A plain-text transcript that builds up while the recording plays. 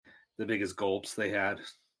the biggest gulps they had.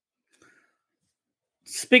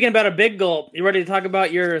 Speaking about a big gulp, you ready to talk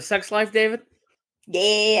about your sex life, David?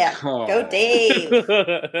 Yeah, go Dave.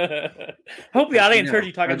 I hope the audience heard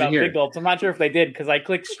you talking about big gulps. I'm not sure if they did because I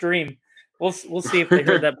clicked stream. We'll see if they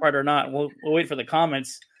heard that part or not. We'll wait for the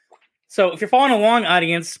comments. So if you're following along,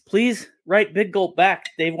 audience, please write big gulp back.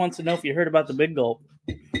 Dave wants to know if you heard about the big gulp.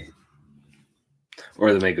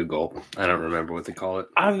 Or the mega gulp. I don't remember what they call it.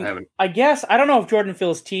 I guess. I don't know if Jordan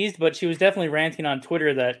feels teased, but she was definitely ranting on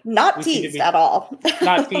Twitter that... Not teased at all.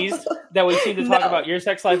 Not teased? That we seem to talk about your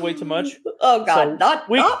sex life way too much? Oh, God. So not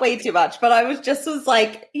way too much. But I was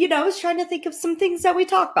like, I was trying to think of some things that we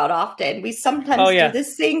talk about often. We sometimes do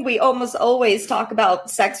this thing. We almost always talk about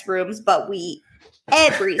sex rooms, but we...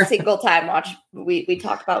 Every single time we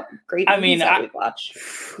talk about great movies that we watch.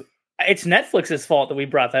 It's Netflix's fault that we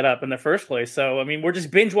brought that up in the first place. So we're just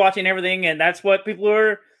binge watching everything, and that's what people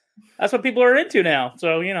are into now.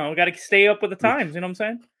 So we got to stay up with the times. You know what I'm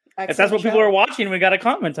saying? Excellent if that's what people are watching, we got to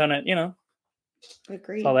comment on it.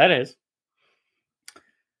 Agreed. That's all that is.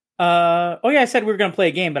 I said we were going to play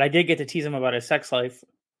a game, but I did get to tease him about his sex life.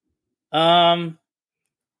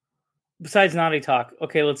 Besides naughty talk,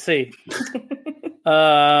 okay, let's see.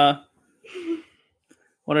 What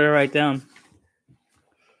did I write down?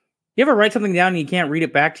 You ever write something down and you can't read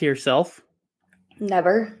it back to yourself?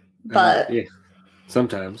 Never, but yeah,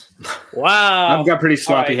 sometimes. Wow, I've got pretty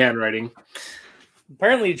sloppy handwriting.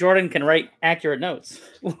 Apparently, Jordan can write accurate notes.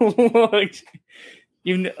 I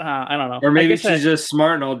don't know. Or maybe she's just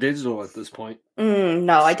smart and all digital at this point.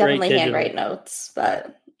 No, I definitely handwrite notes,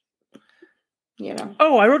 but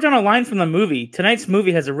Oh, I wrote down a line from the movie. Tonight's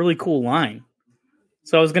movie has a really cool line.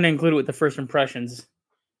 So I was going to include it with the first impressions.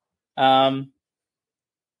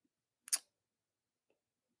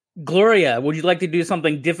 Gloria, would you like to do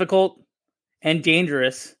something difficult and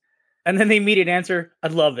dangerous? And then the immediate answer,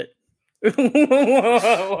 I'd love it.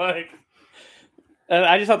 I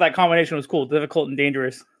just thought that combination was cool. Difficult and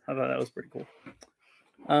dangerous. I thought that was pretty cool.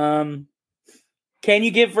 Can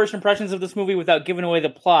you give first impressions of this movie without giving away the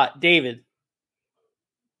plot? David?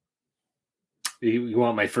 You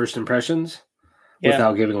want my first impressions? Yeah.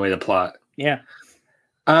 Without giving away the plot? Yeah.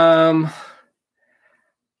 I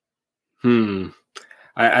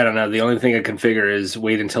don't know. The only thing I can figure is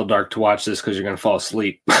wait until dark to watch this because you're going to fall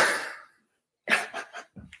asleep. I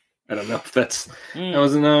don't know if I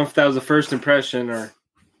wasn't know if that was a first impression or.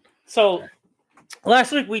 So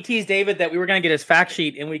last week we teased David that we were going to get his fact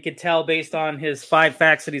sheet, and we could tell based on his 5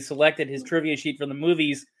 facts that he selected, his trivia sheet from the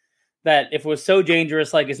movies, that if it was so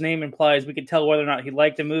dangerous, like his name implies, we could tell whether or not he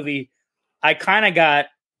liked the movie. I kind of got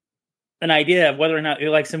an idea of whether or not he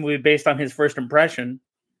likes the movie based on his first impression.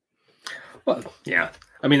 Well, yeah.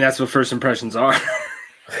 I mean, that's what first impressions are.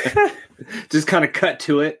 Just kind of cut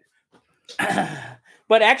to it.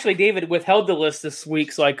 But actually, David withheld the list this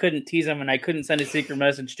week, so I couldn't tease him, and I couldn't send a secret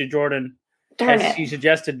message to Jordan as he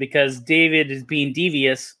suggested, because David is being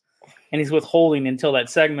devious, and he's withholding until that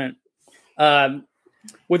segment.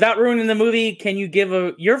 Without ruining the movie, can you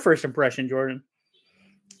give your first impression, Jordan?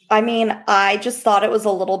 I mean, I just thought it was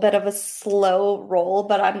a little bit of a slow roll,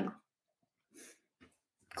 but I'm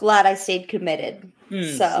glad I stayed committed.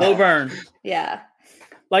 Slow burn. Yeah.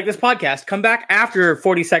 Like this podcast, come back after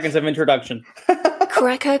 40 seconds of introduction.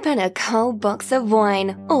 Crack open a cold box of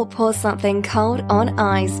wine or pour something cold on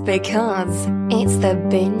ice because it's the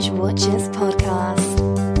Binge Watchers Podcast.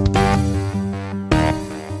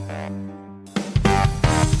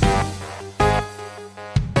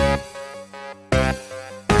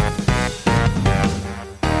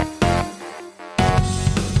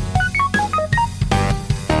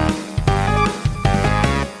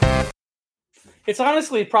 It's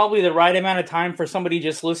honestly probably the right amount of time for somebody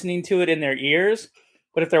just listening to it in their ears.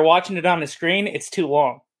 But if they're watching it on the screen, it's too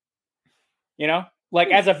long. Like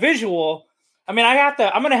as a visual, I mean, I'm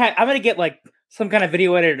going to get like some kind of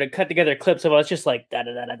video editor to cut together clips of us just like da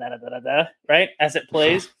da da da da da da, right? As it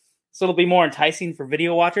plays. So it'll be more enticing for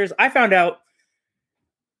video watchers. I found out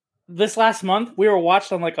this last month, we were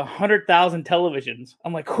watched on like 100,000 televisions.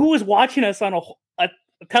 I'm like, who is watching us on a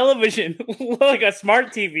television, like a smart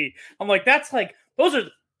TV? I'm like, that's like, those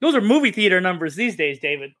are movie theater numbers these days,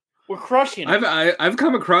 David. We're crushing it. I've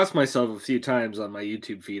come across myself a few times on my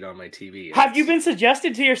YouTube feed on my TV. Have you been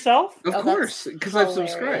suggested to yourself? Of course, because I've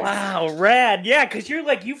subscribed. Wow, rad. Yeah, because you're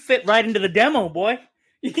like, you fit right into the demo, boy.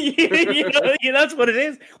 That's what it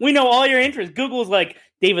is. We know all your interests. Google's like,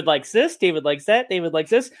 David likes this, David likes that, David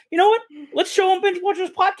likes this. You know what? Let's show him Binge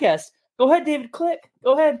Watchers Podcast. Go ahead, David, click.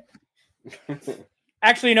 Go ahead.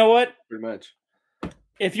 Actually, you know what? Pretty much.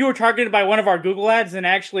 If you were targeted by one of our Google ads, then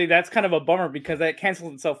actually that's kind of a bummer because that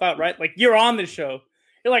cancels itself out, right? Like, you're on the show.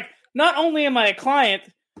 You're like, not only am I a client,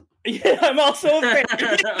 I'm also a fan.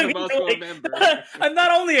 I'm also a member. I'm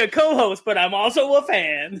not only a co-host, but I'm also a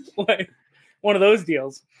fan. Like one of those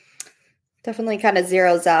deals. Definitely kind of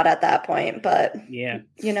zeroes out at that point, but yeah,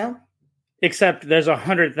 Except there's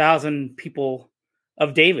 100,000 people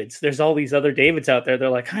of Davids. There's all these other Davids out there. They're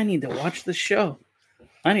like, I need to watch the show.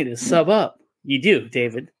 I need to sub up. You do,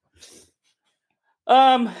 David.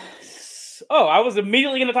 I was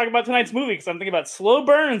immediately going to talk about tonight's movie because I'm thinking about slow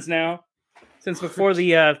burns now since before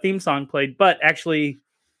the theme song played. But actually,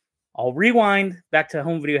 I'll rewind back to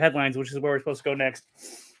home video headlines, which is where we're supposed to go next.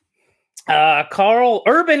 Carl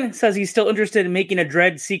Urban says he's still interested in making a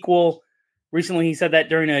Dredd sequel. Recently, he said that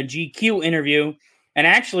during a GQ interview. And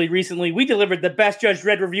actually, recently, we delivered the best Judge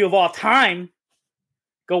Dredd review of all time.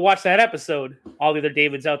 Go watch that episode. All the other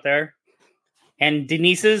Davids out there. And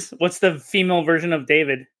Denise's, what's the female version of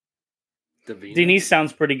David? Davina. Denise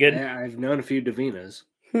sounds pretty good. Yeah, I've known a few Davinas.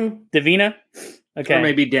 Davina? Okay. Or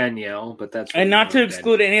maybe Danielle, but that's... And not to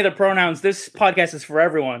exclude any of the pronouns, this podcast is for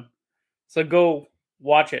everyone. So go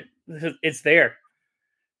watch it. It's there.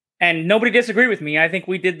 And nobody disagreed with me. I think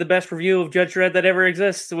we did the best review of Judge Dredd that ever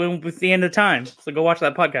exists with the end of time. So go watch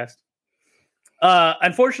that podcast.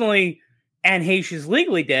 Unfortunately, Anne Heche is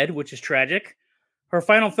legally dead, which is tragic. Her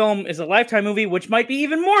final film is a Lifetime movie, which might be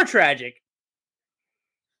even more tragic.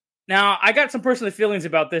 Now, I got some personal feelings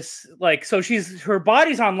about this. Like, so her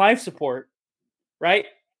body's on life support, right?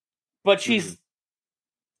 But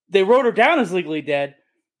they wrote her down as legally dead,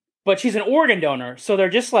 but she's an organ donor. So they're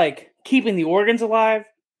just like keeping the organs alive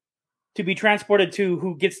to be transported to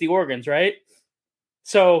who gets the organs, right?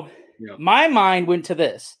 So my mind went to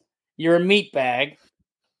this. You're a meat bag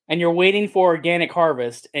and you're waiting for organic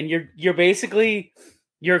harvest and you're basically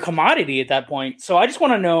you're a commodity at that point. So I just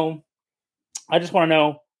want to know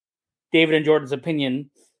David and Jordan's opinion.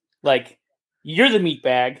 Like, you're the meat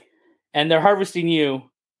bag and they're harvesting you.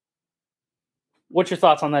 What's your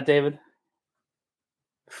thoughts on that, David?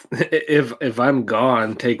 If I'm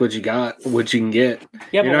gone, take what you got, what you can get.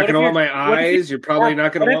 Yeah, you're not going to want my eyes. You're probably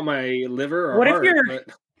not going to want my liver or heart.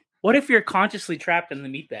 What if you're consciously trapped in the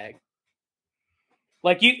meat bag?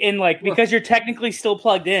 Like because you're technically still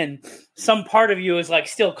plugged in, some part of you is like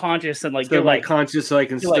still conscious and like so you're like conscious, so I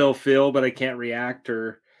can still feel, but I can't react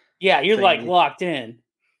or. Yeah, you're like locked in.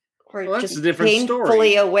 Or just a different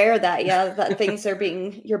painfully story. Aware that things are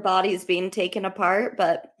your body's being taken apart,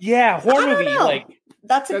 but horror movie like.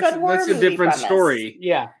 That's a good horror movie. That's a different premise. Story.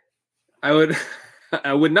 Yeah. I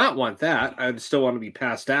would not want that. I would still want to be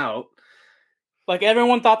passed out. Like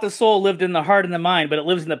everyone thought the soul lived in the heart and the mind, but it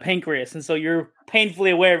lives in the pancreas. And so you're painfully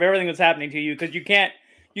aware of everything that's happening to you because you can't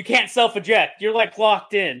self-eject. You're like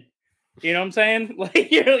locked in. You know what I'm saying?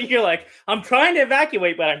 Like you're like, I'm trying to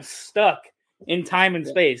evacuate, but I'm stuck in time and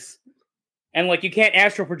space. And like you can't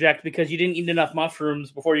astral project because you didn't eat enough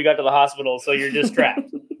mushrooms before you got to the hospital, so you're just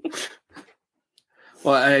trapped.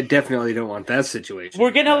 Well, I definitely don't want that situation. We're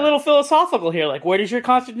getting a little philosophical here. Like, where does your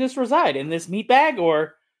consciousness reside? In this meat bag?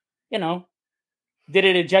 Or, did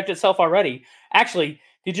it eject itself already? Actually,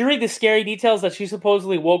 did you read the scary details that she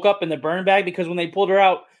supposedly woke up in the burn bag? Because when they pulled her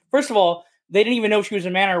out, first of all, they didn't even know if she was a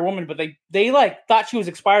man or a woman, but they like thought she was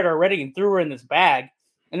expired already and threw her in this bag.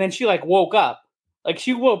 And then she like woke up. Like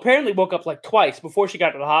she apparently woke up like twice before she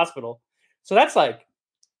got to the hospital. So that's like,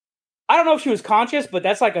 I don't know if she was conscious, but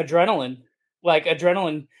that's like adrenaline. Like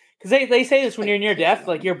adrenaline, because they say this when you're near death,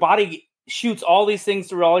 like your body shoots all these things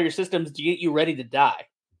through all your systems to get you ready to die.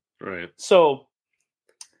 Right. So,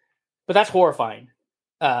 but that's horrifying.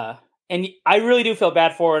 And I really do feel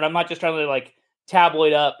bad for her. And I'm not just trying to like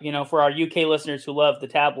tabloid up, for our UK listeners who love the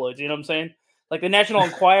tabloids. You know what I'm saying? Like the National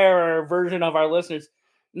Enquirer version of our listeners.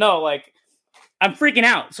 No, like I'm freaking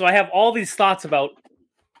out. So I have all these thoughts about.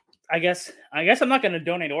 I guess I'm not going to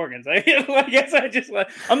donate organs. I guess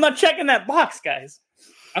I'm not checking that box, guys.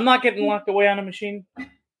 I'm not getting locked away on a machine.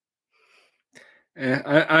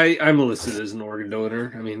 I'm listed as an organ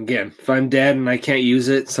donor. I mean, again, if I'm dead and I can't use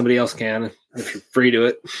it, somebody else can. If you're free to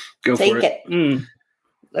it, go Take for it.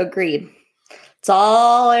 Agreed. It's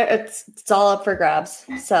all up for grabs.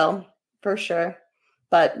 So for sure.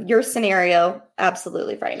 But your scenario,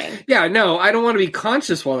 absolutely frightening. Yeah, no, I don't want to be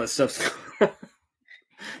conscious while that stuff's going on.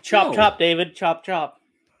 Chop, David. Chop.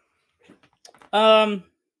 Alec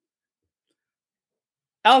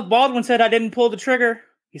Baldwin said I didn't pull the trigger.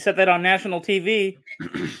 He said that on national TV.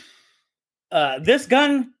 This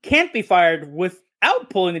gun can't be fired without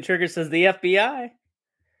pulling the trigger, says the FBI.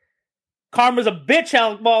 Karma's a bitch,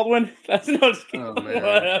 Alec Baldwin. That's no skill.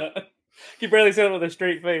 Oh, you barely said it with a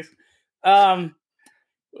straight face. What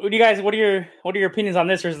are your opinions on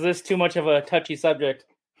this, or is this too much of a touchy subject?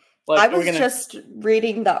 I was just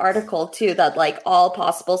reading the article too that like all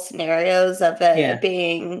possible scenarios of it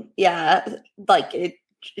being he had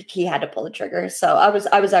to pull the trigger. So I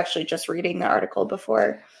was actually just reading the article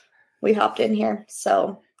before we hopped in here.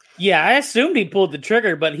 So yeah, I assumed he pulled the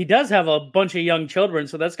trigger, but he does have a bunch of young children,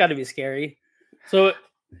 so that's got to be scary. So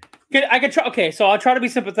I could try. Okay, so I'll try to be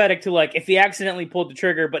sympathetic to like if he accidentally pulled the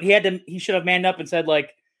trigger, but he should have manned up and said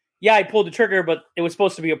like, yeah, I pulled the trigger, but it was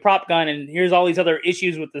supposed to be a prop gun, and here's all these other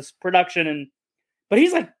issues with this production. But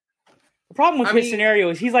he's like, the problem with his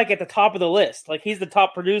scenario is he's like at the top of the list. Like he's the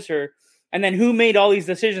top producer, and then who made all these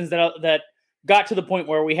decisions that got to the point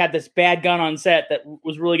where we had this bad gun on set that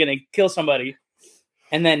was really going to kill somebody,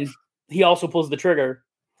 and then he also pulls the trigger.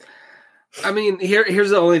 I mean,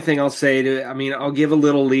 here's the only thing I'll say to. I mean, I'll give a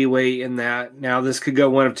little leeway in that. Now, this could go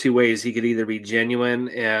one of two ways. He could either be genuine,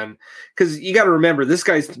 and because you got to remember, this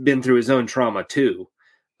guy's been through his own trauma too.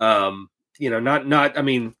 Not. I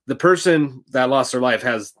mean, the person that lost their life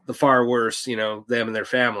has the far worse. Them and their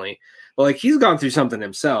family. But like he's gone through something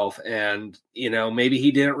himself, and maybe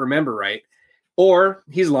he didn't remember right, or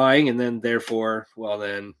he's lying, and then therefore, well,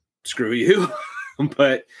 then screw you.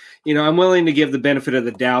 But I'm willing to give the benefit of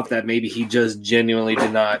the doubt that maybe he just genuinely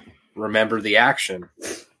did not remember the action.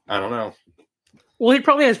 I don't know. Well, he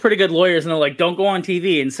probably has pretty good lawyers, and they're like, don't go on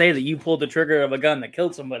TV and say that you pulled the trigger of a gun that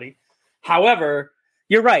killed somebody. However,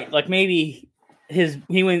 you're right. Like maybe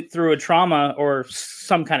he went through a trauma or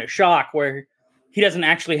some kind of shock where he doesn't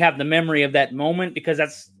actually have the memory of that moment because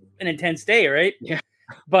that's an intense day, right? Yeah.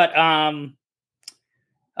 But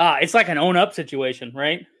it's like an own up situation,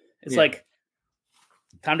 right? It's like,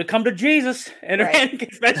 time to come to Jesus and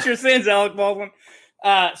confess your sins, Alec Baldwin.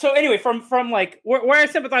 So anyway, from like where I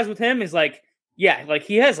sympathize with him is like, yeah, like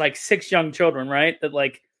he has like 6 young children, right? That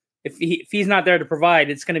like if he's not there to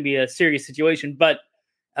provide, it's going to be a serious situation. But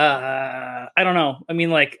I don't know. I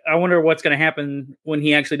mean, like I wonder what's going to happen when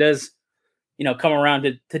he actually does, come around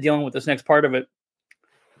to dealing with this next part of it.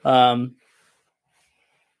 But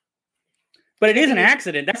it is an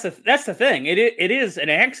accident. That's the thing. It is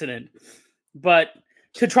an accident, but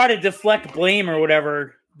to try to deflect blame or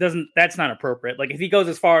whatever that's not appropriate. Like if he goes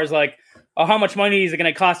as far as like, oh, how much money is it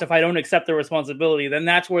going to cost if I don't accept the responsibility? Then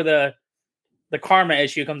that's where the karma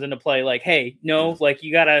issue comes into play. Like, hey, no, like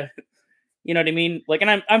you gotta, you know what I mean? Like,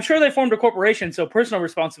 and I'm sure they formed a corporation, so personal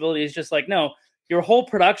responsibility is just like, no, your whole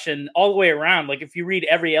production all the way around. Like if you read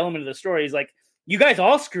every element of the story, is like you guys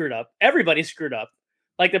all screwed up. Everybody screwed up.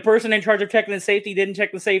 Like the person in charge of checking the safety didn't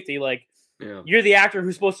check the safety. Like. Yeah. You're the actor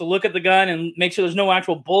who's supposed to look at the gun and make sure there's no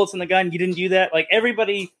actual bullets in the gun. You didn't do that. Like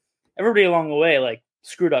everybody along the way, like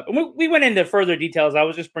screwed up. And we went into further details. I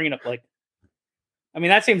was just bringing up like, I mean,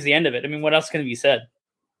 that seems the end of it. I mean, what else can be said?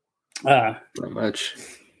 Not much.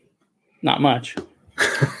 Not much.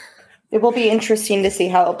 It will be interesting to see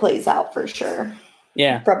how it plays out for sure.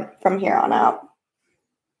 Yeah. From here on out.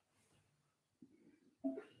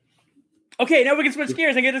 Okay, now we can switch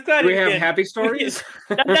gears and get excited. Do we have happy stories?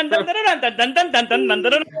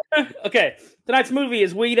 Okay, tonight's movie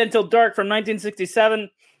is Wait Until Dark from 1967.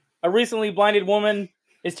 A recently blinded woman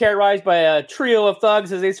is terrorized by a trio of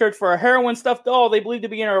thugs as they search for a heroin-stuffed doll they believe to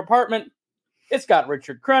be in her apartment. It's got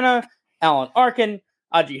Richard Crenna, Alan Arkin,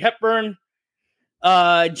 Audrey Hepburn,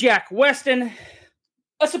 Jack Weston.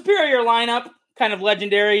 A superior lineup, kind of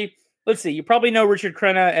legendary. Let's see, you probably know Richard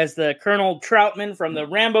Crenna as the Colonel Troutman from the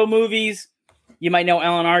Rambo movies. You might know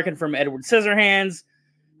Alan Arkin from Edward Scissorhands.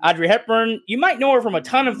 Audrey Hepburn, you might know her from a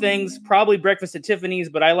ton of things, probably Breakfast at Tiffany's,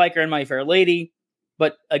 but I like her in My Fair Lady.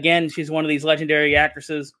 But again, she's one of these legendary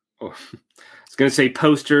actresses. Oh, I was going to say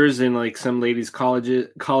posters in like some ladies' college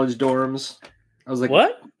dorms. I was like,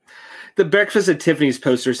 what? The Breakfast at Tiffany's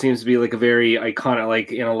poster seems to be like a very iconic,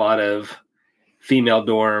 like in a lot of female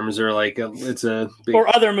dorms or like it's a big... or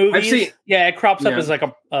other movies. It crops up as like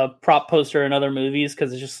a prop poster in other movies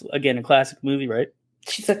because it's just again a classic movie, right?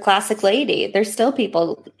 She's a classic lady. There's still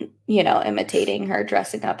people, imitating her,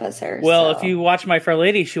 dressing up as her. Well, if you watch My Fair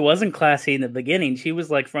Lady, she wasn't classy in the beginning. She was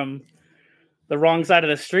like from the wrong side of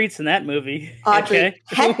the streets in that movie. Audrey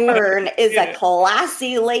Hepburn is a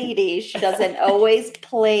classy lady. She doesn't always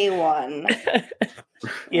play one.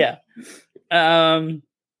 Yeah.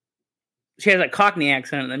 She has a Cockney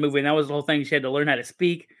accent in the movie, and that was the whole thing. She had to learn how to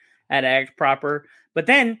speak, how to act proper. But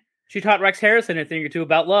then she taught Rex Harrison a thing or two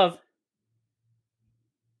about love.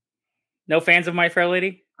 No fans of My Fair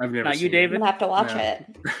Lady? I've never Not seen you, David? I'm going to have to watch it.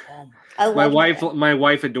 My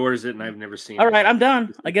wife adores it, and I've never seen it. All right, I'm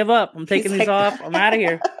done. I give up. I'm taking these off. I'm out of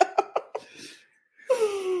here.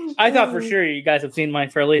 I thought for sure you guys have seen My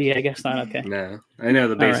Fair Lady. I guess not. Okay. No, I know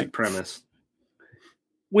the basic premise.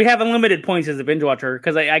 We have unlimited points as a binge watcher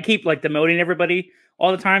because I keep like demoting everybody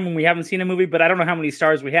all the time when we haven't seen a movie, but I don't know how many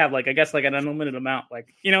stars we have. Like, I guess like an unlimited amount.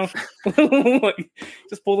 Like, you know,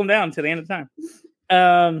 just pull them down to the end of time.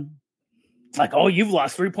 Like, oh, you've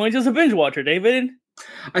lost 3 points as a binge watcher, David.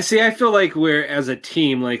 I feel like we're, as a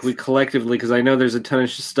team, like we collectively, because I know there's a ton of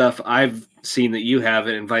stuff I've seen that you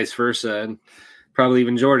haven't, and vice versa, and probably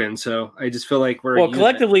even Jordan. So I just feel like we're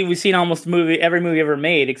collectively we've seen almost every movie ever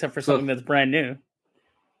made, except for something that's brand new.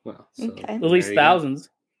 Well, okay. At least thousands.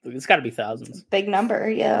 It's got to be thousands. Big number,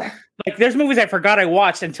 yeah. Like, there's movies I forgot I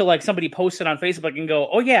watched until like somebody posted on Facebook and go,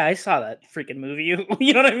 "Oh yeah, I saw that freaking movie." You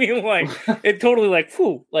know what I mean? Like, it totally like,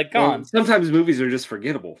 phew, like gone. Well, sometimes movies are just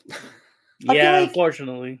forgettable. Yeah, like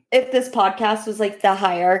unfortunately. If this podcast was like the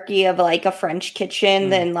hierarchy of like a French kitchen,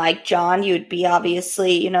 then like John, you'd be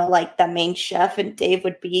obviously, you know, like the main chef, and Dave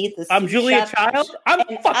would be the I'm Julia chef. Child.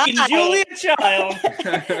 I'm fucking Julia Child.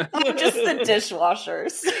 I'm just the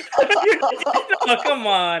dishwashers. Oh, come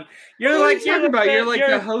on. You're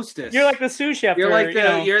the hostess. You're like the sous chef. You're like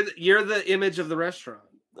you're the image of the restaurant.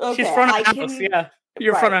 Okay, she's front of house, yeah.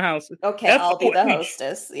 You're front of house. Okay, that's I'll be the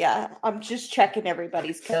hostess. Yeah. I'm just checking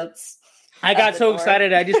everybody's coats. I got so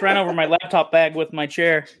excited I just ran over my laptop bag with my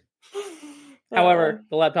chair. However,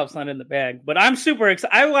 the laptop's not in the bag. But I'm super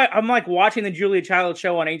excited. I'm like watching the Julia Child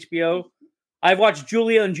show on HBO. I've watched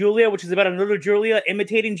Julia and Julia, which is about another Julia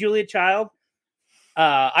imitating Julia Child.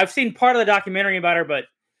 I've seen part of the documentary about her, but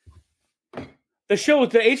the show,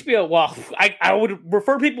 the HBO, well, I would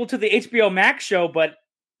refer people to the HBO Max show, but,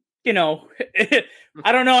 you know,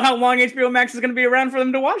 I don't know how long HBO Max is going to be around for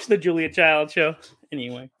them to watch the Julia Child show.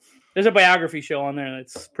 Anyway. There's a biography show on there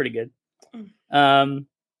that's pretty good.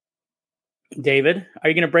 David, are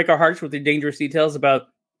you going to break our hearts with the dangerous details about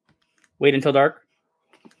Wait Until Dark?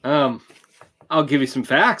 I'll give you some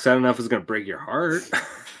facts. I don't know if it's going to break your heart.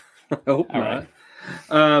 I hope not.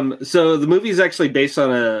 Right. So the movie is actually based on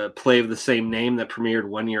a play of the same name that premiered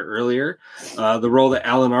 1 year earlier. The role that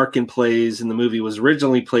Alan Arkin plays in the movie was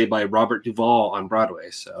originally played by Robert Duvall on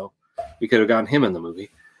Broadway, so we could have gotten him in the movie.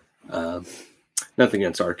 Nothing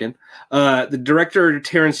against Arkin. The director,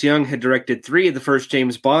 Terrence Young, had directed 3 of the first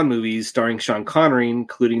James Bond movies starring Sean Connery,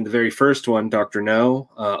 including the very first one, Dr. No,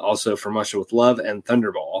 also From Russia with Love, and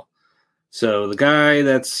Thunderball. So the guy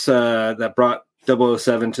that brought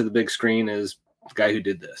 007 to the big screen is the guy who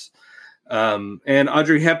did this. And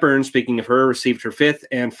Audrey Hepburn, speaking of her, received her 5th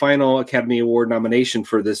and final Academy Award nomination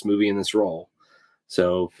for this movie in this role.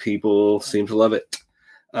 So people seem to love it.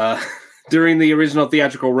 During the original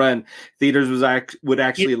theatrical run, theaters would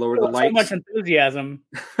actually lower the lights. So much enthusiasm.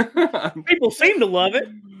 People seem to love it.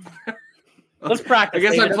 Let's practice. I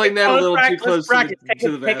guess I'm playing that a little too close to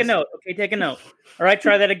the vest. Take a note. Okay, take a note. All right,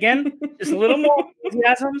 try that again. Just a little more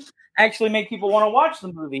enthusiasm. Actually make people want to watch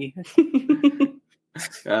the movie.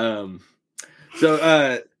 So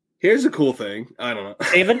here's a cool thing. I don't know.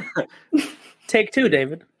 David? Take 2,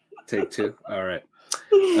 David. Take 2. All right.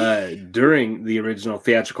 During the original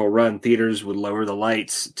theatrical run, theaters would lower the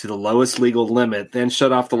lights to the lowest legal limit, then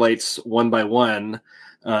shut off the lights one by one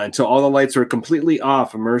until all the lights are completely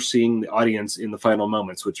off, immersing the audience in the final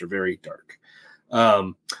moments, which are very dark.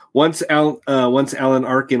 Once Alan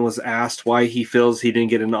Arkin was asked why he feels he didn't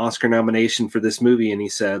get an Oscar nomination for this movie, and he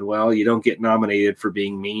said, "Well, you don't get nominated for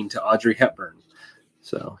being mean to Audrey Hepburn."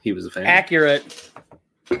 So he was a fan. Accurate.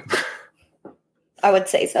 I would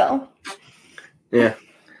say so. Yeah.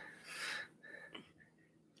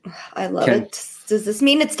 I love it. Does this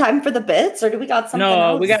mean it's time for the bits, or do we got something else?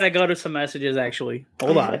 No, we got to go to some messages, actually.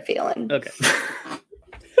 Hold on. I have a feeling. Okay.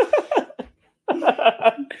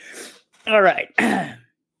 All right.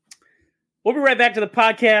 We'll be right back to the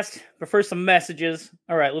podcast, but first some messages.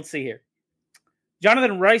 All right, let's see here.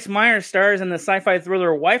 Jonathan Rhys Meyers stars in the sci-fi thriller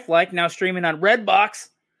Wifelike, now streaming on Redbox.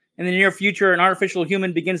 In the near future, an artificial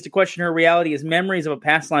human begins to question her reality as memories of a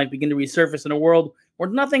past life begin to resurface in a world where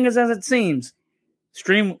nothing is as it seems.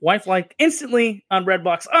 Stream Wifelike instantly on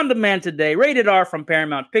Redbox on demand today. Rated R from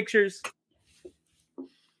Paramount Pictures.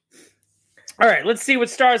 All right, let's see what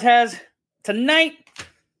Starz has tonight.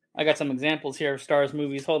 I got some examples here of Starz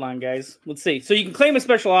movies. Hold on, guys. Let's see. So you can claim a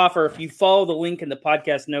special offer if you follow the link in the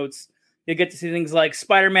podcast notes. You'll get to see things like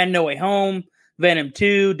Spider-Man No Way Home, Venom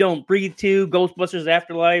 2, Don't Breathe 2, Ghostbusters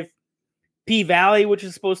Afterlife, P-Valley, which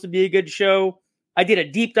is supposed to be a good show. I did a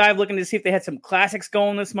deep dive looking to see if they had some classics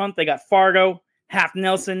going this month. They got Fargo, Half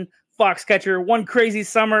Nelson, Foxcatcher, One Crazy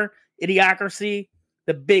Summer, Idiocracy,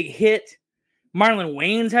 The Big Hit. Marlon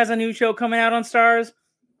Wayans has a new show coming out on Starz.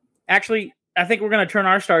 Actually, I think we're going to turn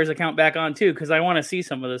our Starz account back on too, because I want to see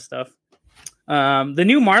some of this stuff. The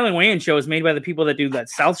new Marlon Wayans show is made by the people that do that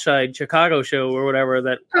Southside Chicago show or whatever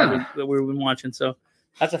that we've been watching. So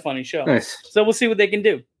that's a funny show. Nice. So we'll see what they can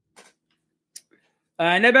do.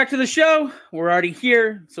 Now back to the show. We're already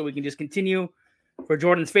here, so we can just continue for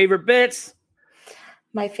Jordan's favorite bits.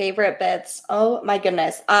 My favorite bits. Oh my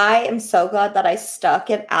goodness. I am so glad that I stuck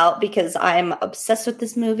it out because I'm obsessed with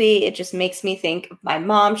this movie. It just makes me think of my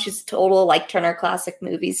mom. She's a total like Turner Classic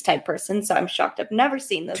Movies type person. So I'm shocked I've never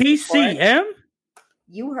seen this TCM? before.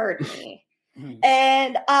 You heard me.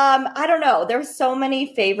 And I don't know. There's so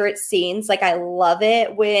many favorite scenes. Like I love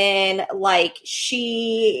it when like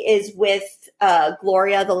she is with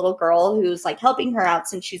Gloria, the little girl who's like helping her out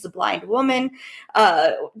since she's a blind woman.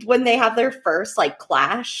 When they have their first like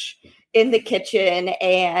clash in the kitchen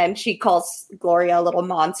and she calls Gloria a little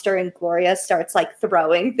monster and Gloria starts like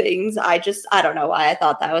throwing things. I don't know why I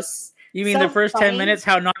thought that was You mean so the first funny. 10 minutes,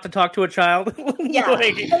 how not to talk to a child? Yeah.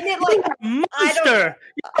 Like, monster!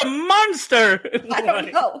 You're a monster! I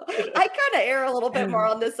don't know. I kind of err a little bit more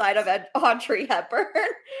on the side of Audrey Hepburn.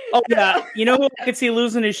 Oh, yeah. You know who I could see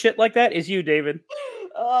losing his shit like that? Is you, David.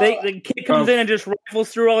 The kid comes in and just rifles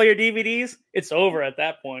through all your DVDs. It's over at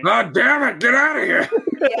that point. God damn it! Get out of here!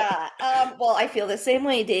 Yeah. Well, I feel the same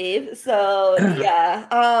way, Dave. So yeah.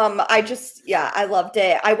 I loved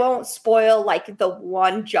it. I won't spoil like the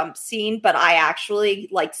one jump scene, but I actually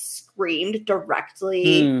like screamed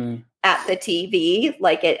directly at the TV.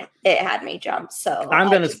 Like it had me jump. So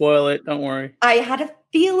I'm gonna spoil it. Don't worry. I had a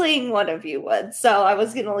feeling one of you would, so I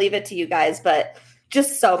was gonna leave it to you guys, but.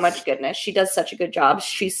 Just so much goodness. She does such a good job.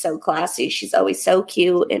 She's so classy. She's always so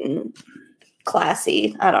cute and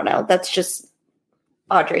classy. I don't know. That's just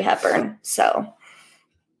Audrey Hepburn. So,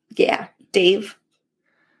 yeah. Dave?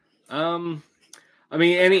 I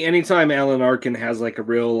mean, anytime Alan Arkin has like a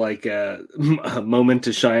real like a moment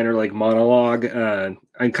to shine or like monologue,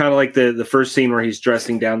 I'm kind of like the first scene where he's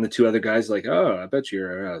dressing down the two other guys. Like, oh, I bet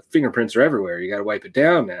your fingerprints are everywhere. You got to wipe it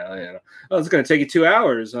down now. You know, oh, it's going to take you 2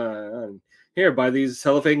 hours. Here, buy these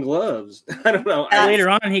cellophane gloves. I don't know. Later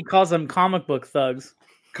on, he calls them comic book thugs.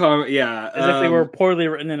 Yeah. As if they were poorly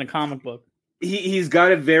written in a comic book. He's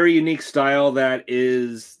got a very unique style that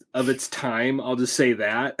is of its time. I'll just say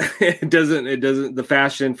that. It doesn't, the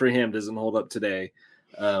fashion for him doesn't hold up today.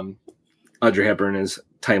 Audrey Hepburn is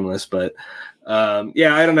timeless, but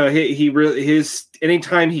yeah, I don't know. He really,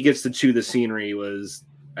 anytime he gets to chew the scenery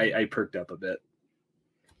I perked up a bit.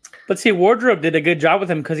 But see, Wardrobe did a good job with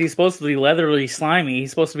him because he's supposed to be leathery slimy. He's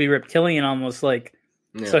supposed to be reptilian almost like.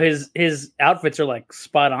 Yeah. So his outfits are like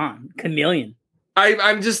spot on. Chameleon.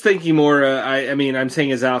 I'm just thinking more. I mean, I'm saying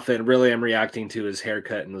his outfit. Really, I'm reacting to his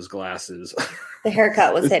haircut and those glasses. The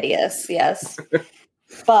haircut was hideous, yes.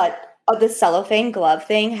 But the cellophane glove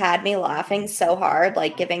thing had me laughing so hard,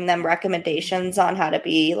 like giving them recommendations on how to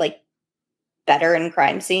be like better in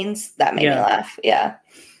crime scenes. That made me laugh. Yeah.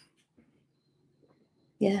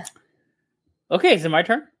 Yeah. Okay, is it my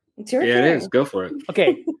turn? It's your turn. It is. Go for it.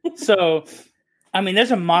 Okay, so, I mean,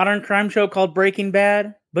 there's a modern crime show called Breaking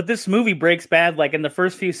Bad, but this movie breaks bad, like, in the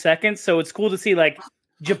first few seconds, so it's cool to see, like,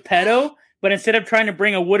 Geppetto, but instead of trying to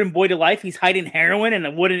bring a wooden boy to life, he's hiding heroin in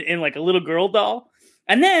like, a little girl doll.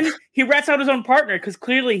 And then he rats out his own partner, because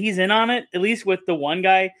clearly he's in on it, at least with the one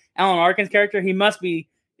guy, Alan Arkin's character. He must be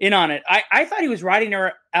in on it. I thought he was riding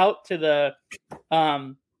her out to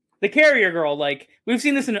the carrier girl. Like, we've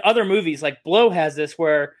seen this in other movies. Like, Blow has this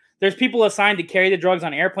where there's people assigned to carry the drugs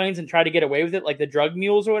on airplanes and try to get away with it, like the drug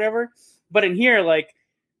mules or whatever. But in here, like,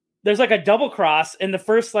 there's like a double cross in the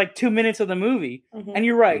first like 2 minutes of the movie. Mm-hmm. And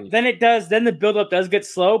you're right. Then the buildup does get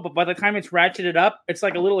slow, but by the time it's ratcheted up, it's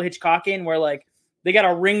like a little Hitchcockian where like they got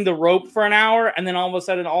to ring the rope for an hour and then all of a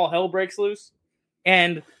sudden all hell breaks loose.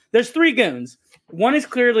 And there's 3 goons. One is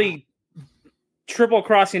clearly triple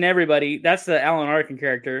crossing everybody. That's the Alan Arkin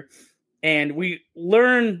character. And we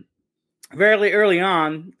learn very early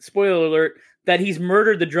on, spoiler alert, that he's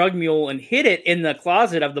murdered the drug mule and hid it in the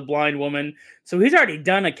closet of the blind woman. So he's already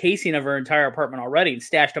done a casing of her entire apartment already and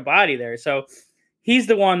stashed a body there. So he's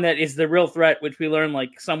the one that is the real threat, which we learn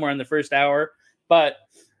like somewhere in the first hour. But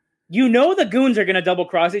you know the goons are going to double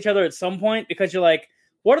cross each other at some point because you're like,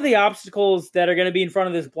 what are the obstacles that are going to be in front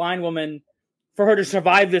of this blind woman for her to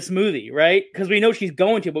survive this movie, right? Because we know she's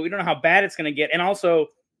going to, but we don't know how bad it's going to get. And also,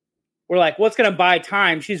 we're like, what's going to buy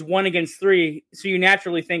time? She's 1 against 3. So you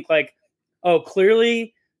naturally think like, oh,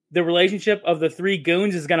 clearly the relationship of the 3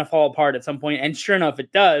 goons is going to fall apart at some point. And sure enough,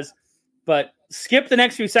 it does. But skip the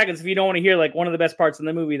next few seconds if you don't want to hear like one of the best parts in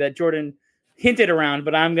the movie that Jordan hinted around,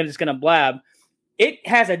 but I'm just going to blab. It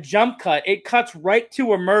has a jump cut. It cuts right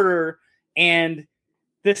to a murder, and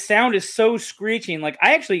the sound is so screeching. Like,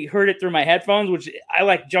 I actually heard it through my headphones, which I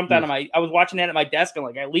like jumped out of I was watching that at my desk and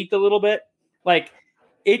like I leaped a little bit. Like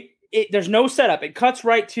there's no setup. It cuts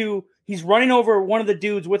right to he's running over one of the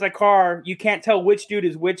dudes with a car. You can't tell which dude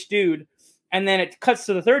is which dude. And then it cuts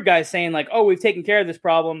to the third guy saying like, oh, we've taken care of this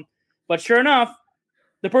problem. But sure enough,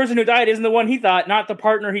 the person who died isn't the one he thought, not the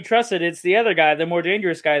partner he trusted. It's the other guy, the more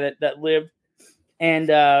dangerous guy that lived. And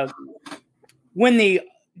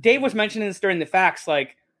Dave was mentioning this during the facts,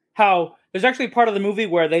 like how there's actually part of the movie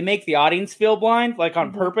where they make the audience feel blind, like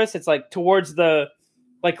on purpose. It's like towards the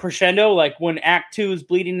like crescendo, like when Act 2 is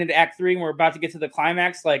bleeding into Act 3 and we're about to get to the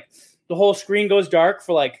climax, like the whole screen goes dark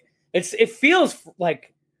for like, it feels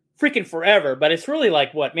like freaking forever, but it's really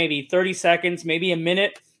like what, maybe 30 seconds, maybe a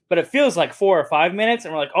minute, but it feels like 4 or 5 minutes.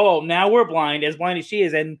 And we're like, oh, now we're blind as she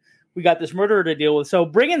is. And we got this murderer to deal with. So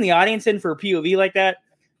bringing the audience in for a POV like that,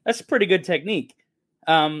 that's a pretty good technique.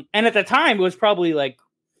 And at the time it was probably like,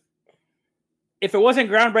 if it wasn't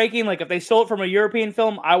groundbreaking, like if they stole it from a European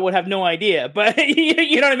film, I would have no idea. But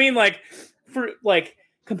you know what I mean? Like for like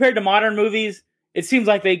compared to modern movies, it seems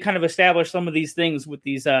like they kind of established some of these things with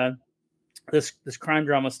these this crime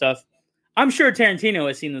drama stuff. I'm sure Tarantino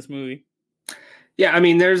has seen this movie. Yeah, I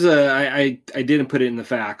mean, there's I didn't put it in the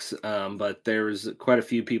facts, but there was quite a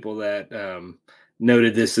few people that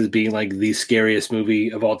noted this as being like the scariest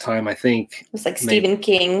movie of all time. I think it was like Stephen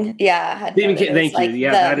King. Yeah, Stephen King. Thank you.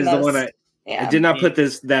 Yeah, that is the one I did not put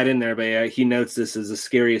that in there, but he notes this as the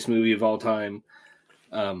scariest movie of all time.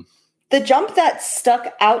 The jump that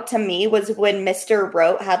stuck out to me was when Mr.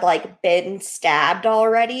 Rote had like been stabbed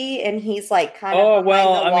already, and he's like kind of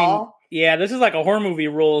behind the wall. Yeah, this is like a horror movie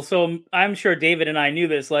rule, so I'm sure David and I knew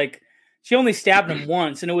this. Like, she only stabbed him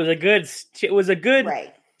once, and it was a good.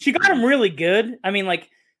 Right. She got him really good. I mean, like,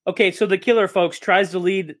 okay, so the killer, folks, tries to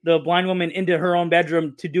lead the blind woman into her own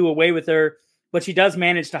bedroom to do away with her, but she does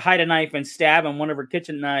manage to hide a knife and stab him, one of her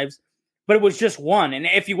kitchen knives. But it was just one. And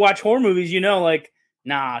if you watch horror movies, you know, like,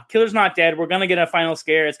 nah, killer's not dead. We're going to get a final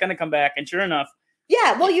scare. It's going to come back. And sure enough.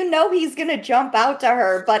 Yeah, well, you know he's going to jump out to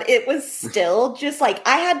her, but it was still just like,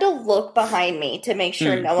 I had to look behind me to make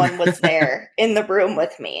sure no one was there in the room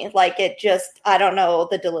with me. Like, it just, I don't know,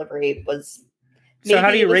 the delivery was... So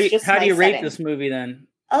how do you rate this movie then?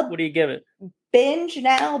 What do you give it? Binge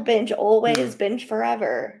now, binge always, binge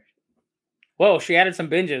forever. Whoa, she added some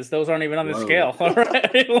binges. Those aren't even on the scale. All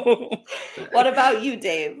right. What about you,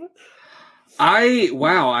 Dave?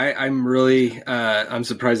 I'm really I'm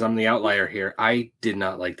surprised I'm the outlier here. I did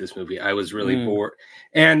not like this movie. I was really bored.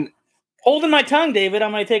 And holding my tongue, David,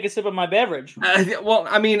 I'm going to take a sip of my beverage. Well,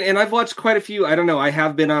 I mean, and I've watched quite a few. I don't know. I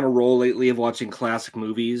have been on a roll lately of watching classic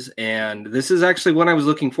movies, and this is actually one I was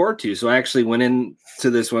looking forward to. So I actually went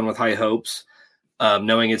into this one with high hopes,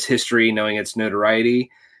 knowing its history, knowing its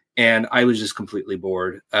notoriety. And I was just completely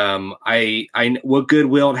bored. I what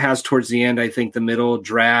goodwill it has towards the end, I think the middle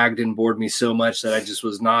dragged and bored me so much that I just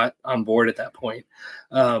was not on board at that point.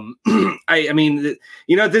 I mean,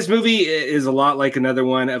 you know, this movie is a lot like another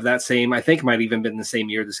one of that same, I think it might even been the same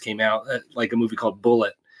year this came out, like a movie called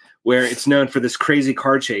Bullet, where it's known for this crazy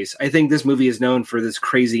car chase. I think this movie is known for this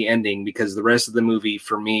crazy ending because the rest of the movie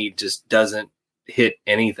for me just doesn't hit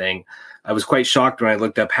anything. I was quite shocked when I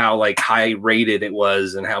looked up how like high rated it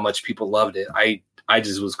was and how much people loved it. I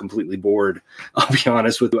just was completely bored. I'll be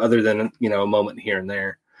honest with you, other than, you know, a moment here and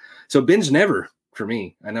there. So binge never for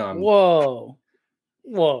me. I know.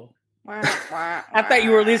 Whoa. I thought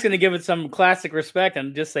you were at least going to give it some classic respect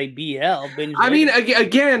and just say BL. Binge. I mean,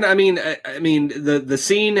 again, I mean, the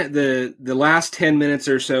scene, the last 10 minutes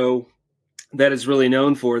or so that is really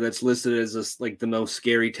known for, that's listed as like the most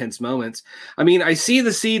scary, tense moments. I mean, I see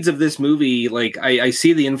the seeds of this movie. Like I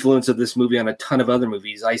see the influence of this movie on a ton of other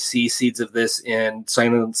movies. I see seeds of this in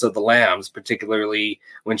Silence of the Lambs, particularly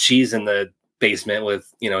when she's in the basement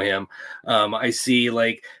with, you know, him. I see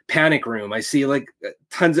like Panic Room. I see like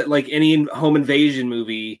tons of like any home invasion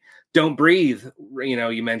movie. Don't Breathe, you know,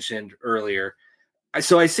 you mentioned earlier.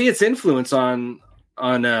 So I see its influence on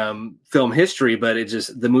film history, but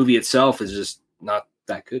the movie itself is just not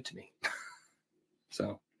that good to me.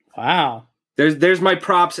 So wow, there's my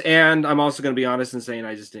props, and I'm also going to be honest in saying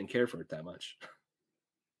I just didn't care for it that much.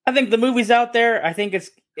 I think the movie's out there. I think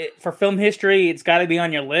for film history, it's got to be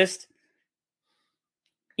on your list.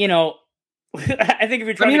 You know, I think if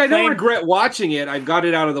you're trying, I don't regret watching it. I've got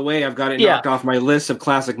it out of the way. I've got it knocked off my list of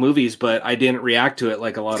classic movies, but I didn't react to it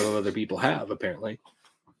like a lot of other people have, apparently.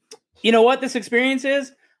 You know what this experience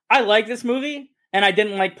is? I like this movie, and I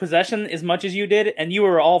didn't like Possession as much as you did, and you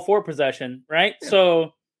were all for Possession, right? Yeah.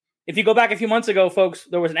 So if you go back a few months ago, folks,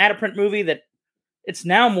 there was an out-of-print movie that it's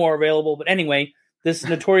now more available. But anyway, this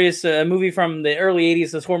notorious movie from the early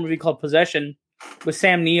 80s, this horror movie called Possession with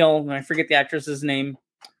Sam Neill, and I forget the actress's name.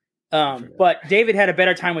 But David had a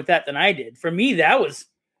better time with that than I did. For me, that was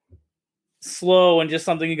slow and just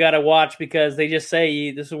something you got to watch because they just say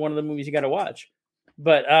this is one of the movies you got to watch.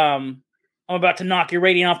 But on I'm about to knock your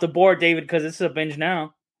rating off the board, David, because it's a binge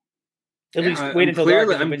now. At least wait until dark.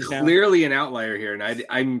 I'm clearly an outlier here, and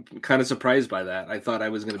I'm kind of surprised by that. I thought I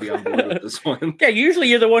was going to be on board with this one. Yeah, usually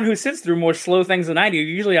you're the one who sits through more slow things than I do.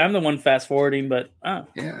 Usually I'm the one fast forwarding, but yeah,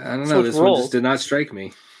 I don't know. This one just did not strike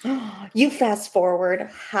me. You fast forward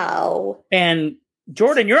how? And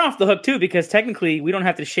Jordan, you're off the hook too, because technically we don't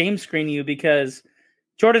have to shame screen you, because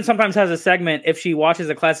Jordan sometimes has a segment. If she watches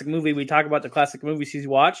a classic movie, we talk about the classic movie she's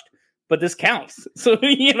watched, but this counts. So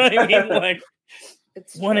you know what I mean? Like,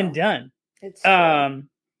 it's one and done. It's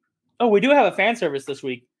oh, we do have a fan service this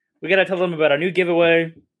week. We got to tell them about our new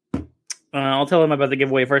giveaway. I'll tell them about the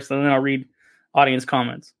giveaway first, and then I'll read audience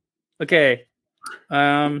comments. Okay.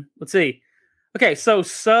 Let's see. Okay, so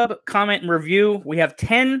sub, comment, and review. We have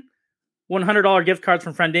 10 $100 gift cards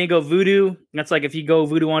from Fandango Vudu. That's like if you go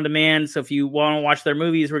Vudu on demand. So if you want to watch their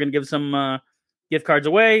movies, we're going to give some gift cards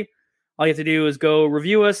away. All you have to do is go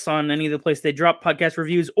review us on any of the places they drop podcast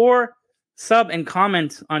reviews, or sub and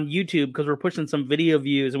comment on YouTube, because we're pushing some video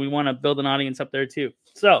views and we want to build an audience up there too.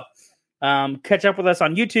 So catch up with us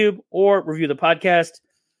on YouTube or review the podcast.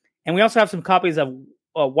 And we also have some copies of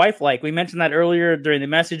Wife Like. We mentioned that earlier during the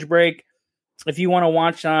message break. If you want to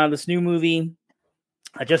watch this new movie,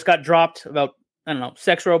 I just got dropped about, I don't know,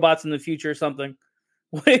 sex robots in the future or something,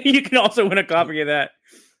 you can also win a copy of that.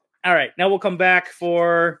 All right, now we'll come back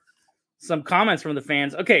for some comments from the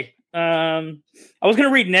fans. Okay. I was going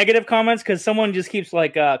to read negative comments because someone just keeps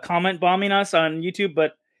like comment bombing us on YouTube,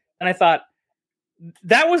 and I thought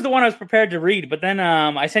that was the one I was prepared to read. But then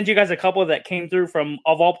I sent you guys a couple that came through from,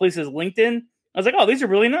 of all places, LinkedIn. I was like, oh, these are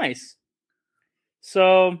really nice.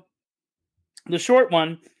 So the short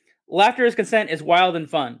one, laughter is consent, is wild and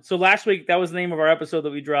fun. So last week, that was the name of our episode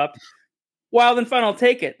that we dropped. Wild and fun, I'll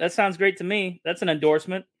take it. That sounds great to me. That's an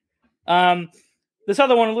endorsement. This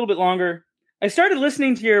other one, a little bit longer. I started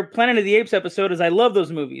listening to your Planet of the Apes episode as I love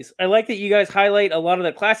those movies. I like that you guys highlight a lot of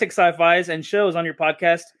the classic sci-fis and shows on your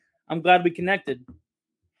podcast. I'm glad we connected.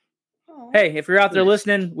 Aww. Hey, if you're out there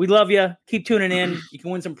listening, we love you. Keep tuning in. You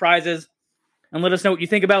can win some prizes. And let us know what you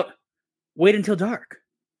think about Wait Until Dark.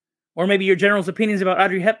 Or maybe your general's opinions about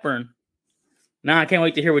Audrey Hepburn. I can't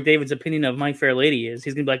wait to hear what David's opinion of My Fair Lady is.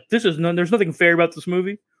 He's going to be like, there's nothing fair about this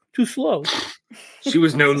movie. Too slow. She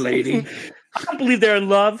was no lady. I can't believe they're in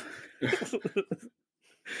love.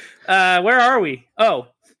 Where are we? Oh,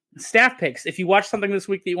 staff picks. If you watch something this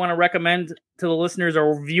week that you want to recommend to the listeners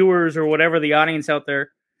or viewers or whatever, the audience out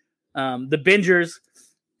there, the bingers,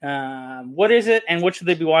 what is it and what should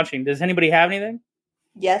they be watching? Does anybody have anything?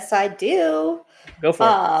 Yes, I do. Go for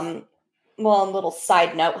it. Well, a little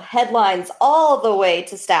side note, headlines all the way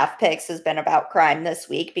to staff picks has been about crime this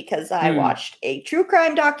week, because I watched a true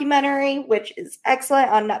crime documentary, which is excellent,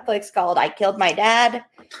 on Netflix, called I Killed My Dad.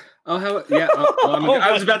 Oh, how? Yeah.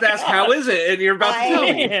 I was about to ask, how is it? And you're about to tell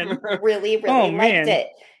me. Really liked it.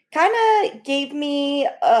 Kind of gave me,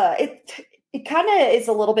 it kind of is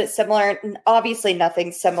a little bit similar. And obviously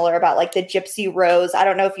nothing similar about like the Gypsy Rose. I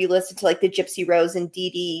don't know if you listened to like the Gypsy Rose and Dee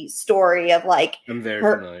Dee story of like. I'm very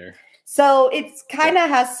familiar. So it's kind of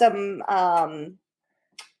has some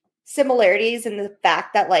similarities in the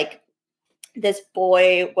fact that like this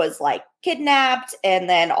boy was like kidnapped and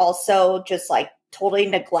then also just like totally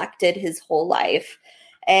neglected his whole life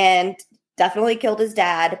and definitely killed his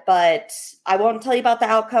dad. But I won't tell you about the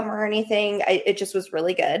outcome or anything. It just was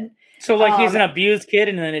really good. So like he's an abused kid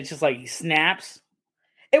and then it's just like he snaps?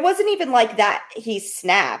 It wasn't even like that he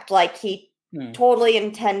snapped. Like he totally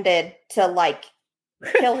intended to like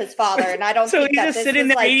kill his father, and I don't so think he's that just this sitting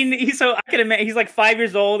there like, eating. So I can imagine he's like 5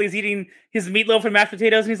 years old. He's eating his meatloaf and mashed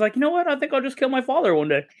potatoes, and he's like, you know what? I think I'll just kill my father one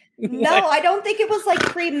day. No, I don't think it was like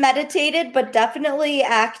premeditated, but definitely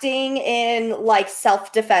acting in like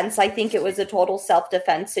self-defense. I think it was a total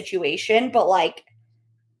self-defense situation, but like,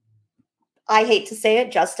 I hate to say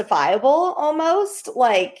it, justifiable almost.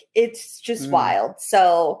 Like it's just wild.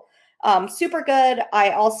 So super good. I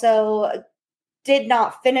also did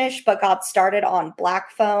not finish, but got started on Black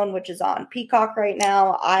Phone, which is on Peacock right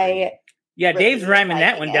now. Dave's ramming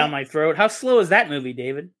that one down my throat. How slow is that movie,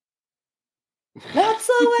 David? Not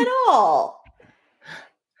slow at all.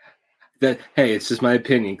 Hey, it's just my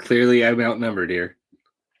opinion. Clearly, I'm outnumbered here.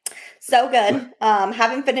 So good.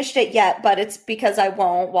 Haven't finished it yet, but it's because I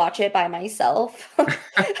won't watch it by myself.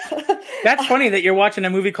 That's funny that you're watching a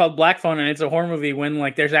movie called Black Phone and it's a horror movie when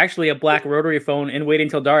like there's actually a black rotary phone in Waiting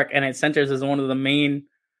Till Dark and it centers as one of the main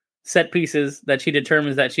set pieces that she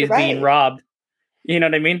determines that she's being robbed. You know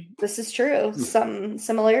what I mean? This is true. Some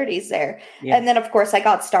similarities there. Yeah. And then, of course, I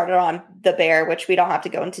got started on The Bear, which we don't have to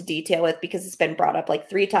go into detail with because it's been brought up like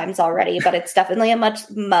 3 times already, but it's definitely a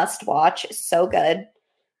must watch. So good.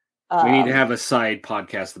 We need to have a side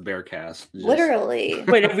podcast, the Bearcast. Literally.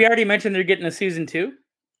 Wait, have we already mentioned they're getting a season 2?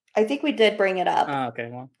 I think we did bring it up. Oh, okay,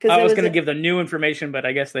 well, I was going to give the new information, but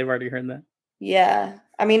I guess they've already heard that. Yeah.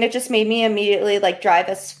 I mean, it just made me immediately like drive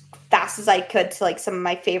as fast as I could to like some of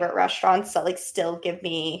my favorite restaurants that like still give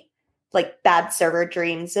me like bad server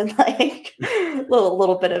dreams and like a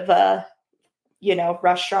little bit of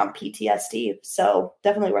restaurant PTSD. So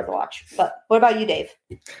definitely worth a watch. But what about you, Dave?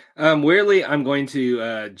 Weirdly, I'm going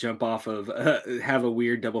to jump off of have a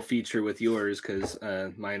weird double feature with yours because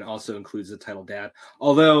mine also includes the title Dad.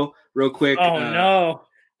 Although, real quick. Oh, no.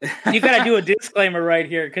 You got to do a disclaimer right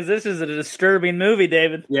here because this is a disturbing movie,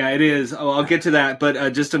 David. Yeah, it is. Oh, I'll get to that.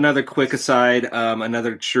 But just another quick aside,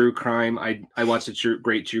 another true crime. I watched a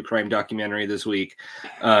great true crime documentary this week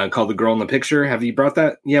called The Girl in the Picture. Have you brought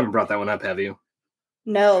that? You haven't brought that one up, have you?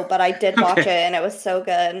 No, but I did watch it and it was so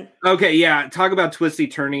good. Okay, yeah. Talk about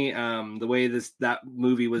twisty-turny, the way that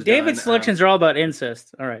movie was David's done. selections are all about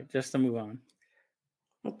incest. All right, just to move on.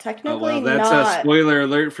 Well, technically that's not. A spoiler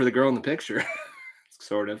alert for The Girl in the Picture.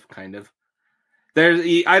 Sort of, kind of.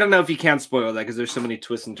 I don't know if you can spoil that because there's so many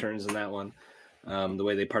twists and turns in that one, the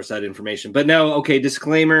way they parse that information. But no, okay,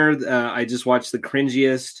 disclaimer, I just watched The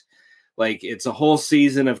Cringiest. Like, it's a whole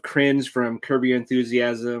season of cringe from Curb Your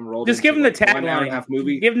Enthusiasm. Just give them the tagline. 1 hour and a half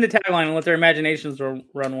movie. Give them the tagline and let their imaginations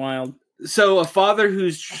run wild. So a father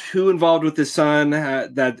who's involved with his son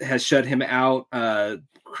that has shut him out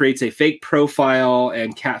creates a fake profile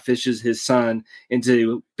and catfishes his son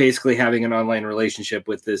into basically having an online relationship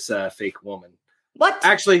with this fake woman. What?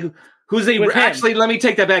 Actually, let me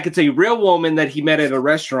take that back. It's a real woman that he met at a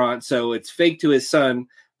restaurant. So it's fake to his son,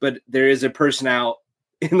 but there is a person out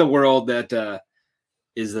in the world that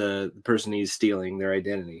is the person he's stealing their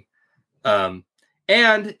identity. And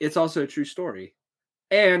it's also a true story.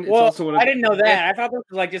 And it's also I didn't know that. I thought this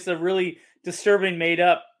was like just a really disturbing made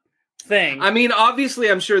up thing. I mean,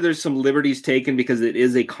 obviously, I'm sure there's some liberties taken because it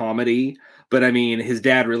is a comedy. But I mean, his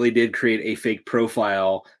dad really did create a fake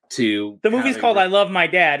profile to. The movie's called "I Love My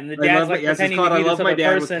Dad," and the dad's pretending to be this other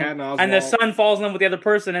person, and the son falls in love with the other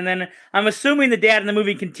person. And then I'm assuming the dad in the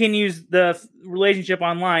movie continues the relationship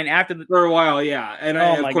online for a while, yeah. And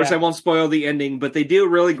of course, I won't spoil the ending, but they do a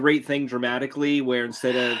really great thing dramatically, where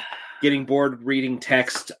instead of getting bored reading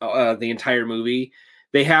text the entire movie,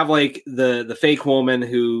 they have like the fake woman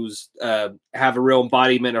who's have a real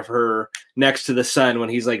embodiment of her next to the son when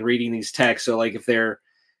he's like reading these texts. So like if they're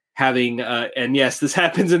having and yes, this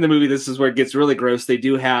happens in the movie. This is where it gets really gross. They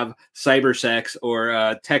do have cyber sex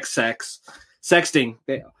or text sexting.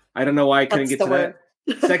 I don't know why I couldn't get to that.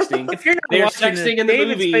 Sexting. If you're not watching in the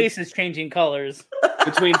David's movie, face is changing colors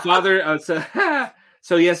between father.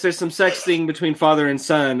 So yes, there's some sexting between father and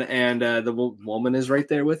son, and the woman is right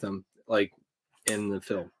there with him, like in the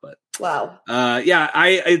film. But wow,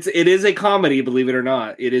 it is a comedy, believe it or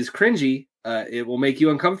not. It is cringy. It will make you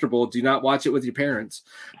uncomfortable. Do not watch it with your parents,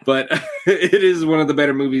 but it is one of the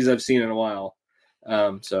better movies I've seen in a while.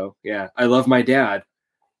 So yeah, I Love My Dad.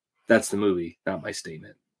 That's the movie, not my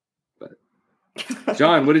statement. But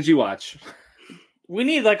John, what did you watch? We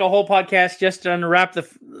need like a whole podcast just to unwrap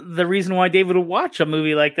the reason why David would watch a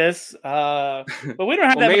movie like this. But we don't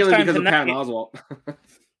have that much time tonight. Patton Oswalt.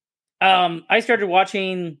 I started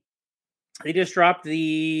watching. They just dropped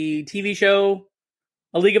the TV show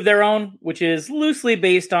A League of Their Own, which is loosely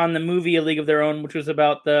based on the movie A League of Their Own, which was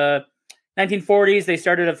about the 1940s. They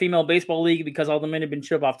started a female baseball league because all the men had been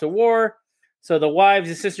shipped off to war. So the wives,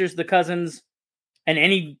 the sisters, the cousins, and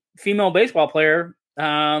any female baseball player.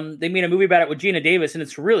 They made a movie about it with Gina Davis, and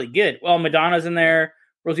it's really good. Well, Madonna's in there,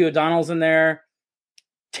 Rosie O'Donnell's in there.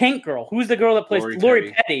 Tank Girl, who's the girl that plays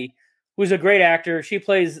Lori Petty, who's a great actor. She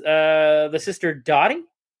plays the sister Dottie,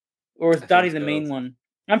 or is Dottie the main one?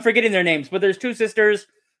 I'm forgetting their names, but there's two sisters.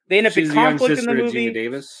 They end up in conflict in the movie. Gina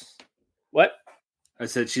Davis. What? I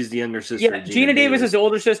said she's the younger sister. Yeah, Gina Davis is the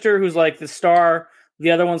older sister who's like the star. The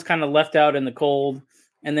other one's kind of left out in the cold,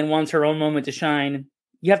 and then wants her own moment to shine.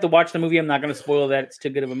 You have to watch the movie. I'm not going to spoil that. It's too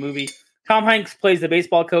good of a movie. Tom Hanks plays the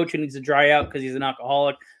baseball coach who needs to dry out because he's an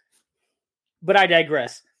alcoholic. But I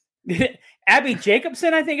digress. Abby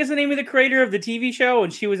Jacobson, I think, is the name of the creator of the TV show,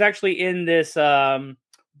 and she was actually in this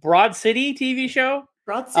Broad City TV show.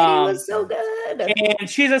 Broad City was so good. And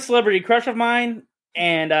she's a celebrity crush of mine.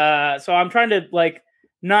 And so I'm trying to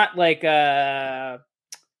not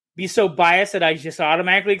be so biased that I just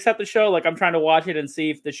automatically accept the show. Like I'm trying to watch it and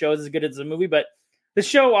see if the show is as good as the movie. But the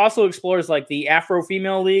show also explores like the Afro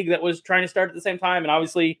female league that was trying to start at the same time. And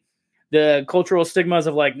obviously the cultural stigmas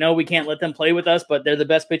of like, no, we can't let them play with us, but they're the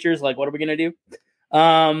best pitchers. Like, what are we going to do?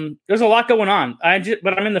 There's a lot going on.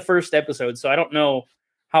 But I'm in the first episode, so I don't know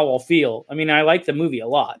how I'll feel. I mean, I like the movie a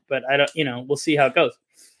lot, but I don't, we'll see how it goes.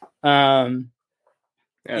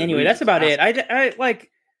 Anyway, that's about it.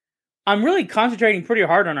 I'm really concentrating pretty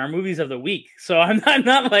hard on our movies of the week. So I'm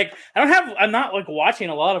not watching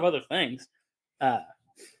a lot of other things.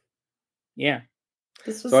 Yeah.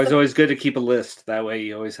 It's always good to keep a list. That way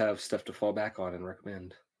you always have stuff to fall back on and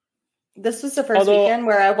recommend. This was the first weekend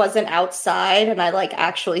where I wasn't outside and I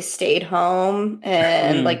actually stayed home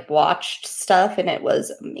and watched stuff, and it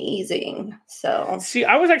was amazing. So see,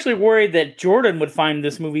 I was actually worried that Jordan would find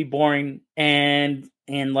this movie boring and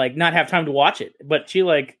not have time to watch it. But she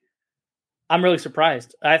I'm really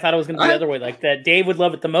surprised. I thought it was going to be the other way, that Dave would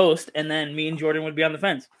love it the most, and then me and Jordan would be on the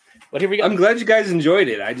fence. But here we go. I'm glad you guys enjoyed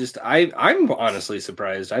it. I'm honestly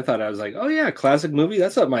surprised. I thought I was like, oh yeah, classic movie.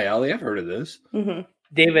 That's up my alley. I've heard of this. Mm-hmm.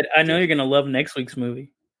 David, I know you're going to love next week's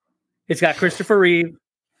movie. It's got Christopher Reeve.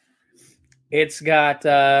 It's got,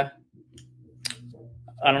 I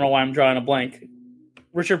don't know why I'm drawing a blank.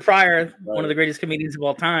 Richard Pryor, one of the greatest comedians of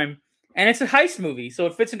all time. And it's a heist movie, so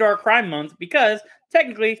it fits into our crime month because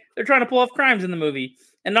technically they're trying to pull off crimes in the movie.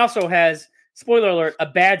 And it also has, spoiler alert, a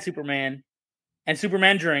bad Superman and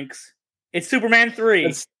Superman drinks. It's Superman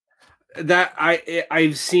 3.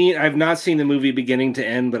 I've not seen the movie beginning to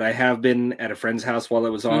end, but I have been at a friend's house while it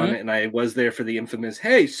was on, and I was there for the infamous,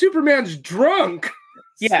 hey, Superman's drunk.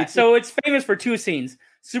 Yeah, so it's famous for 2 scenes.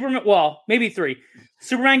 Maybe 3.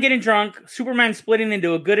 Superman getting drunk, Superman splitting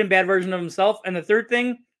into a good and bad version of himself, and the third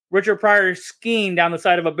thing, Richard Pryor skiing down the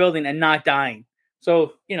side of a building and not dying.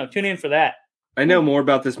 So, tune in for that. I know more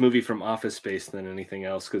about this movie from Office Space than anything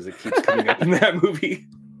else because it keeps coming up in that movie.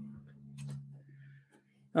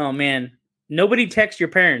 Oh, man. Nobody text your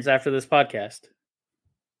parents after this podcast.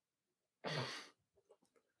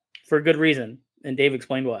 For a good reason. And Dave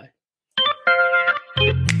explained why.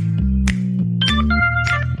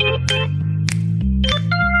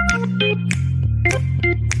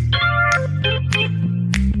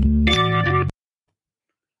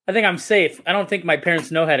 I think I'm safe. I don't think my parents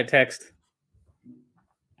know how to text.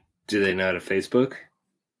 Do they know how to Facebook?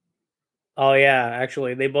 Oh yeah,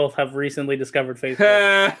 actually, they both have recently discovered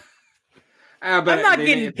Facebook. I'm not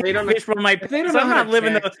getting pitched from my parents. I'm not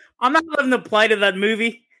living the plight of that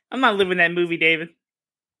movie. I'm not living that movie, David.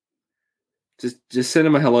 Just send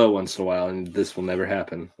him a hello once in a while, and this will never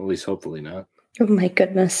happen. At least, hopefully not. Oh my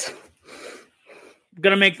goodness!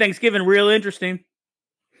 Gonna make Thanksgiving real interesting,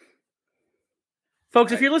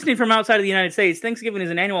 folks. If you're listening from outside of the United States, Thanksgiving is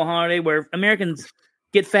an annual holiday where Americans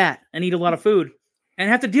get fat and eat a lot of food and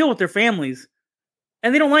have to deal with their families.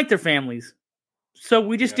 And they don't like their families. So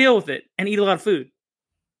we just deal with it and eat a lot of food.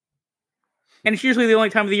 And it's usually the only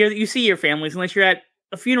time of the year that you see your families unless you're at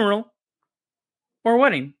a funeral or a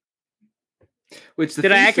wedding.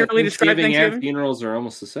 Did I accurately describe Thanksgiving? And funerals are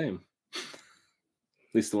almost the same. At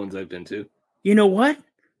least the ones I've been to. You know what?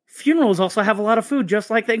 Funerals also have a lot of food, just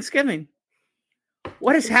like Thanksgiving.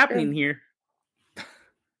 What is happening here?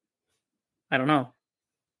 I don't know.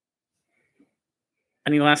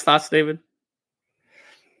 Any last thoughts, David?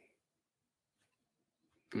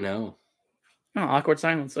 No. Oh, awkward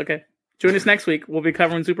silence. Okay. Join us next week. We'll be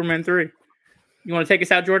covering Superman 3. You want to take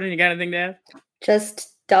us out, Jordan? You got anything to add?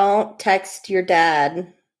 Just don't text your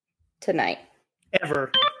dad tonight.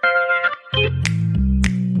 Ever.